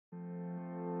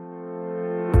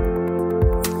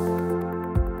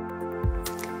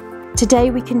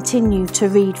Today we continue to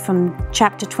read from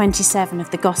chapter 27 of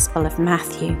the Gospel of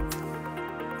Matthew.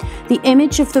 The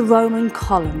image of the Roman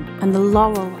column and the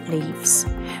laurel leaves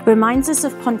reminds us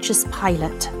of Pontius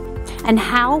Pilate and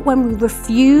how when we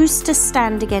refuse to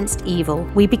stand against evil,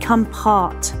 we become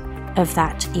part of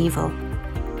that evil.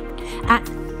 At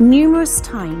numerous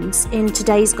times in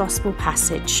today's Gospel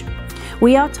passage,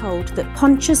 we are told that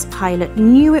Pontius Pilate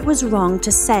knew it was wrong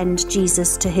to send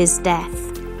Jesus to his death.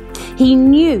 He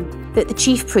knew that the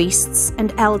chief priests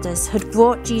and elders had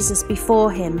brought Jesus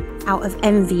before him out of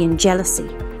envy and jealousy.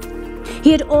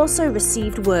 He had also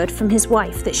received word from his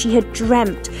wife that she had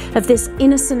dreamt of this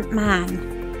innocent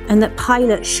man and that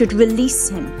Pilate should release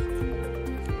him.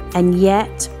 And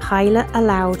yet Pilate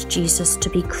allowed Jesus to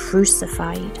be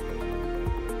crucified.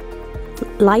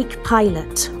 Like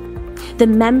Pilate, the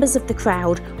members of the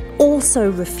crowd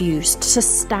also refused to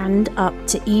stand up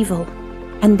to evil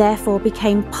and therefore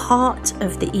became part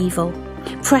of the evil.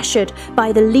 Pressured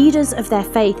by the leaders of their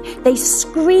faith, they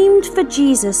screamed for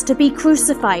Jesus to be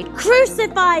crucified.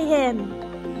 Crucify him!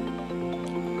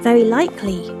 Very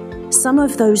likely, some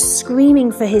of those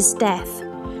screaming for his death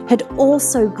had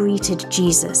also greeted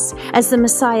Jesus as the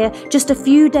Messiah just a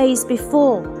few days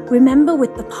before, remember,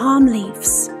 with the palm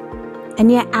leaves.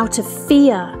 And yet out of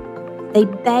fear, they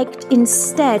begged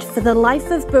instead for the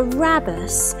life of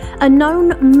Barabbas, a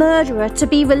known murderer, to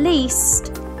be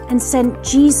released and sent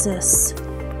Jesus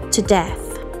to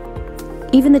death.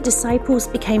 Even the disciples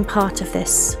became part of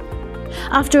this.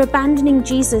 After abandoning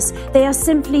Jesus, they are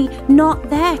simply not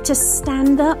there to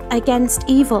stand up against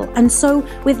evil. And so,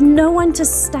 with no one to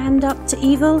stand up to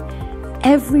evil,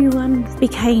 everyone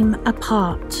became a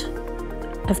part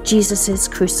of Jesus'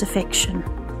 crucifixion.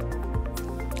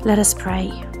 Let us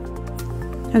pray.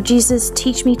 Oh Jesus,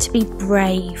 teach me to be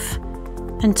brave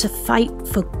and to fight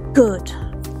for good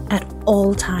at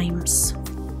all times.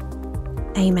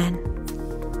 Amen.